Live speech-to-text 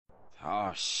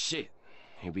Oh shit.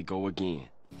 Here we go again.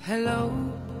 Hello.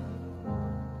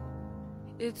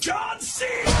 It's John C.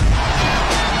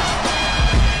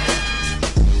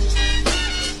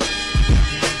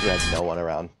 We had no one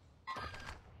around.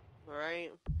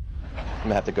 Right. I'm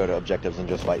gonna have to go to objectives and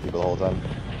just fight people the whole time.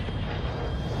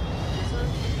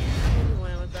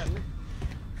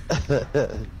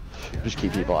 Just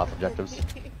keep people off objectives.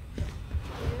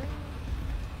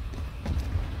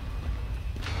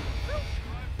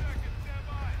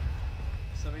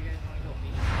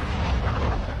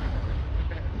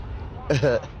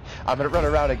 I'm gonna run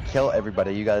around and kill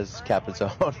everybody. You guys cap the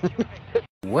zone.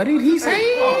 What did he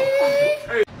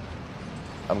say?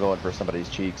 I'm going for somebody's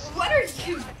cheeks. What are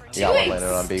you doing, Yeah, I'm landing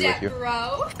on B with you.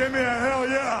 bro? Give me a hell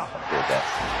yeah! Good, that.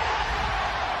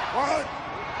 What?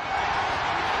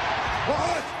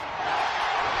 What?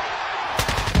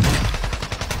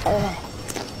 Oh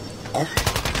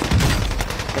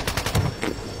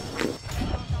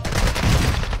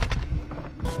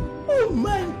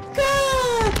my god!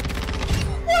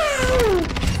 Wow!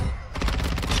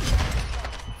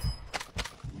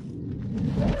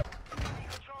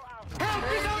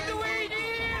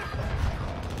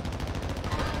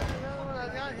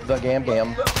 The gam.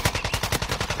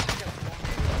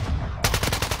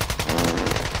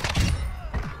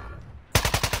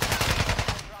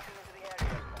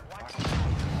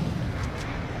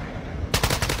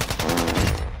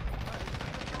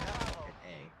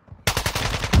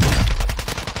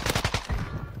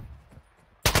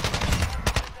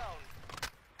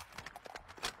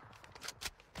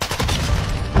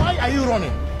 Why are you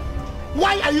running?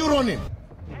 Why are you running?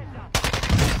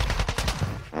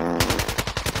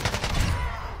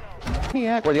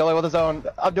 We're the only one with the zone.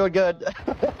 I'm doing good.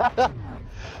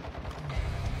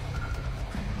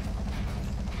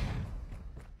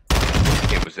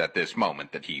 It was at this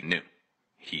moment that he knew.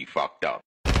 He fucked up.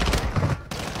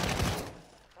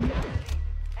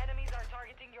 Enemies are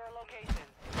targeting your location.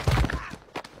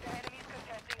 The enemies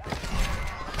contesting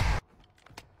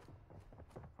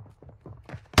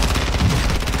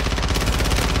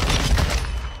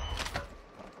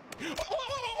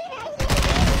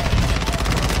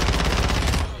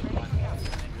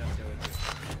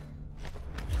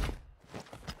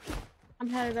I'm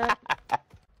headed up.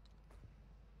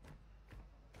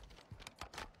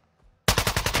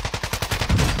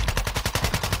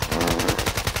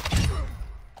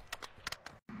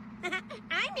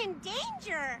 I'm in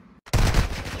danger.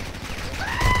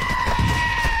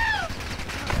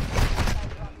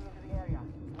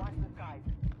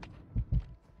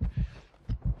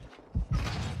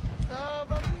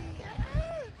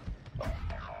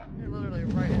 You're literally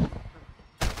right.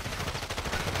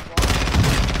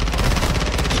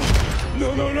 No.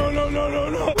 Wait.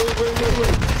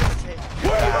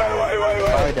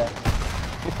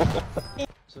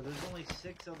 So there's only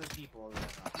 6 other people.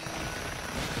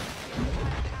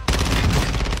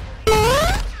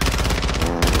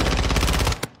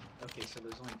 Okay, so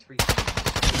there's only 3.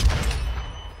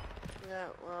 Yeah,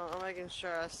 well, I'm making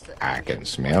sure I can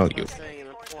smell you. Staying in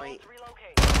a point.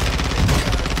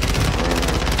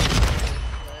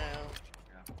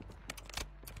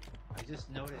 I just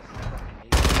noticed.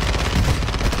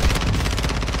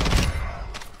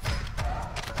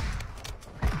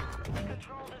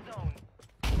 control the zone.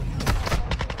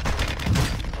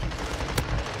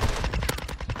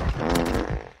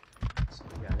 So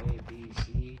we got A, B, C,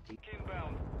 D.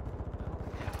 Inbound.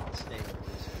 Yeah, I'll stay with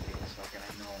this for a second.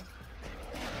 I know.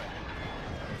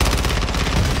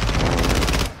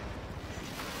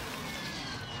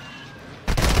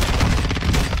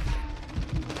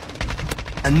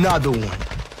 Another one.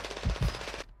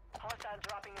 Hostiles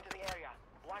dropping into the area.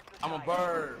 Watch the I'm a skies.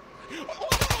 bird.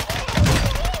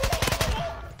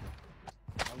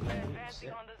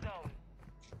 Advancing on the zone.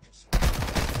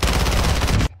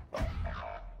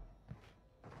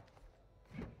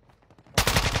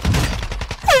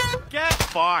 Get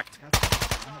fucked. We're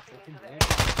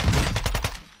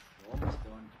almost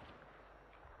done.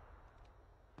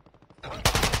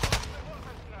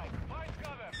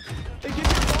 Hey, get your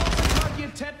balls in front, you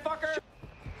tit fucker.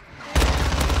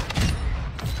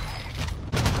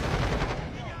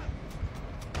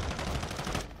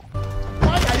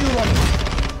 Why are you running?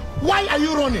 Why are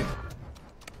you running?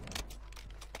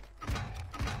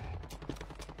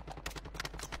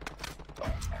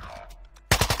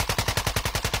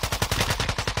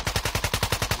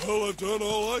 Well, I've done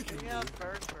all I can do. We have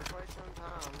birds for quite some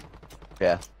time.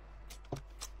 Yeah.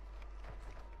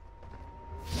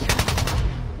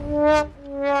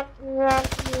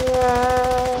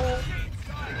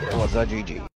 It was a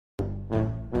GG.